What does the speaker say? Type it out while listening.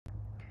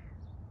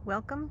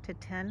Welcome to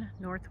 10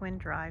 Northwind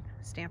Drive,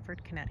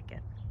 Stamford,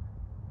 Connecticut.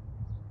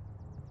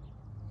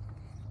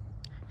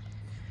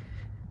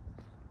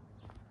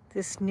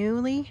 This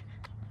newly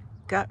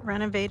gut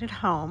renovated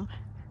home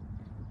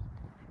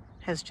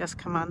has just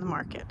come on the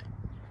market.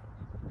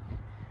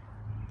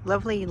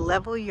 Lovely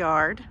level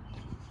yard,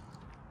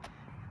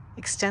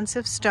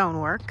 extensive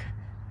stonework,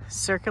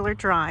 circular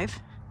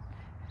drive,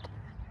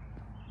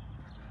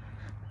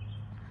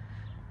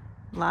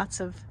 lots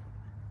of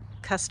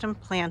custom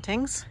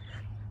plantings,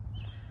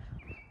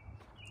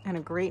 and a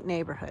great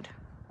neighborhood.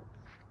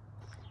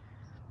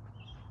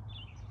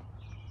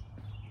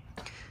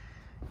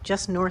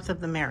 Just north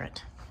of the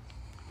Merritt.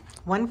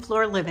 One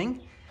floor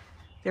living.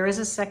 There is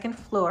a second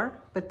floor,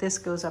 but this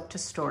goes up to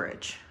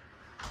storage.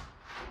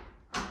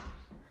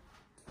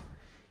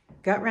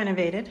 Got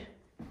renovated,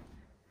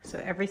 so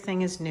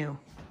everything is new.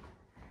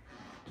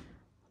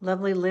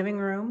 Lovely living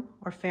room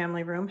or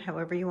family room,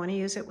 however you want to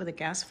use it, with a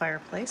gas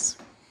fireplace.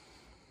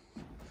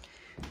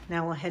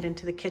 Now we'll head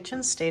into the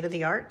kitchen, state of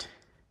the art.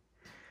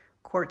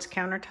 Quartz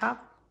countertop,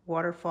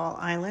 waterfall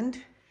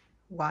island,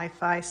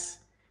 Wi-Fi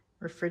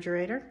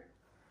refrigerator,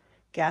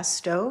 gas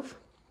stove,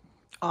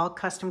 all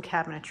custom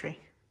cabinetry.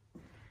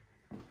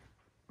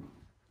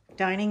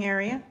 Dining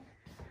area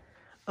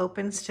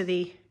opens to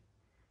the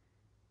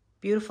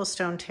beautiful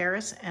stone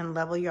terrace and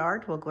level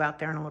yard. We'll go out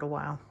there in a little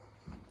while.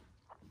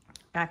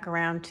 Back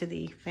around to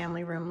the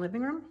family room,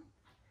 living room.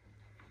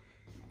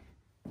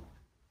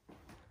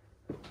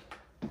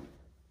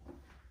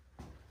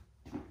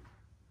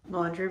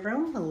 Laundry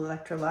room,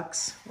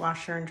 Electrolux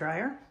washer and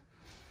dryer.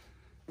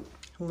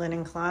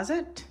 Linen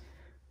closet.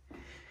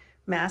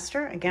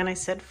 Master, again I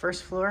said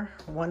first floor,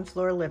 one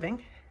floor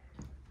living.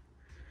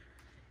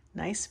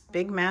 Nice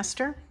big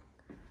master.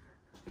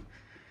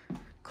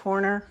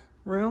 Corner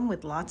room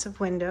with lots of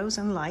windows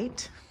and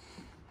light.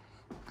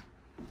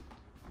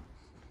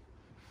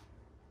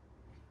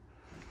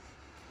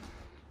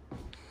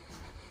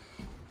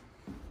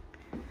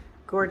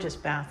 Gorgeous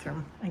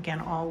bathroom, again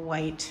all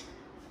white.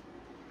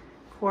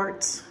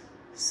 Quartz,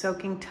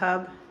 soaking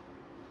tub,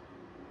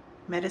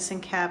 medicine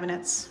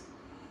cabinets,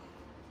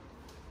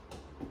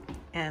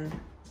 and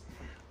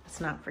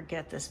let's not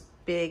forget this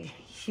big,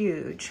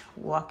 huge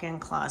walk-in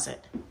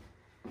closet.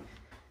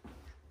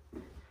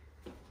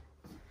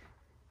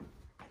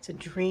 It's a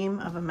dream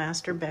of a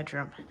master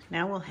bedroom.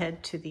 Now we'll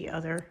head to the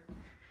other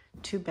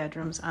two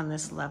bedrooms on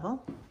this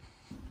level.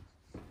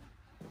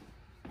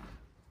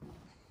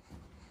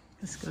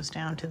 This goes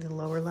down to the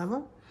lower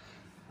level.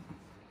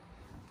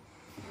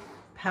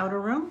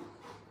 Powder room.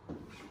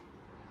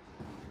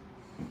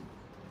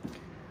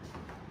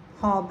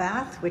 Hall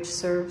bath, which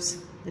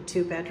serves the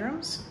two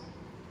bedrooms.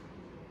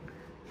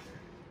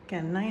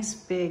 Again, nice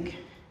big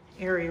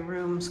area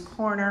rooms,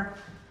 corner.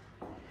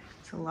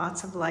 So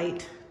lots of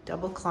light,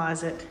 double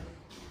closet.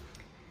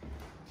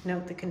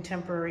 Note the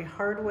contemporary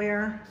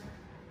hardware.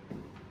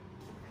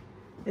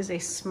 Is a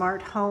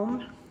smart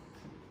home.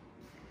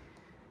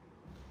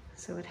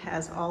 So it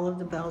has all of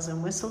the bells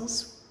and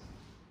whistles.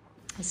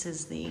 This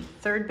is the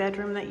third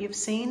bedroom that you've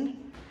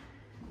seen.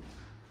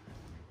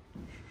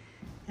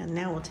 And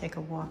now we'll take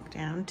a walk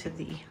down to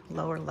the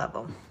lower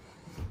level.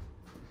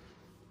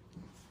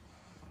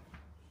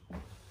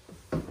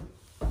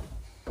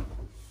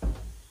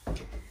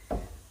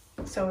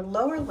 So a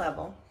lower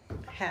level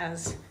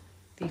has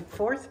the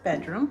fourth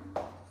bedroom,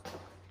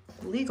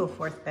 legal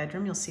fourth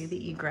bedroom. You'll see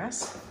the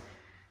egress.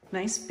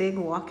 Nice big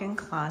walk-in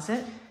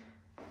closet.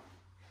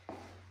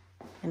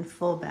 And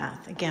full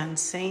bath. Again,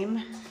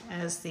 same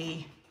as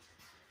the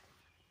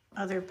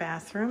other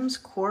bathrooms,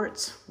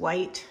 quartz,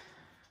 white,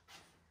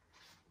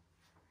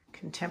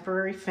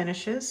 contemporary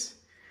finishes.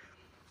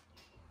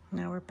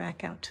 Now we're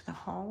back out to the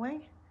hallway.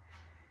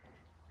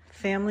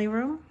 Family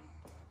room,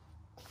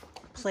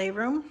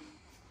 playroom,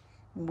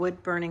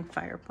 wood burning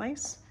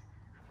fireplace,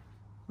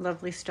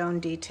 lovely stone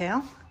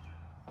detail.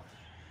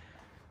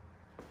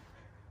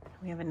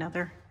 We have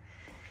another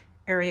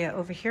area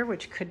over here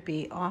which could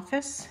be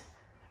office.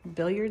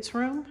 Billiards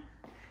room,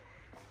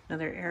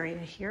 another area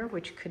here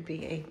which could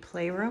be a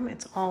playroom.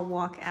 It's all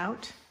walk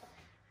out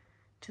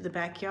to the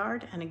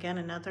backyard, and again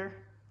another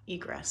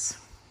egress.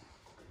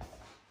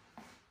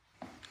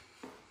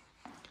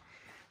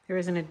 There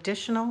is an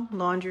additional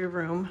laundry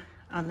room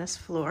on this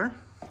floor.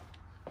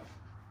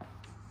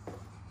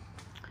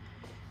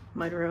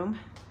 Mudroom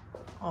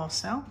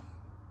also,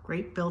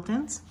 great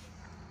built-ins.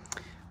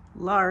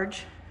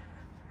 Large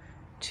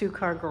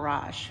two-car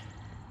garage,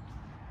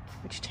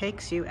 which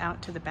takes you out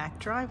to the back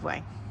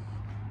driveway.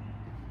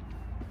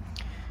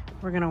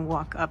 We're gonna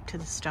walk up to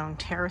the stone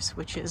terrace,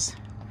 which is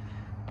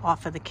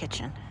off of the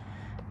kitchen.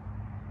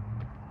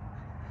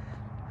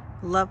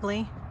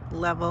 Lovely,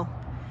 level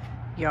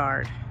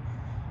yard.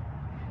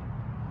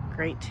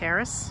 Great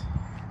terrace.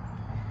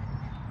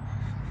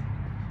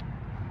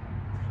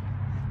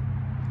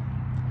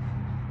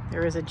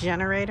 There is a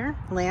generator.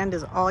 Land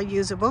is all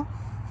usable.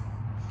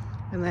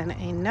 And then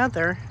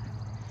another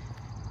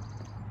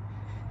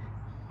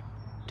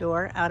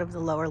door out of the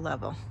lower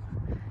level.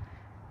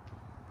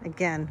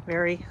 Again,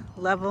 very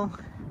level,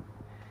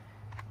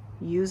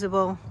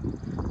 usable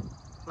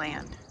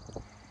land.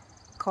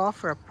 Call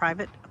for a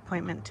private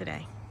appointment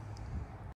today.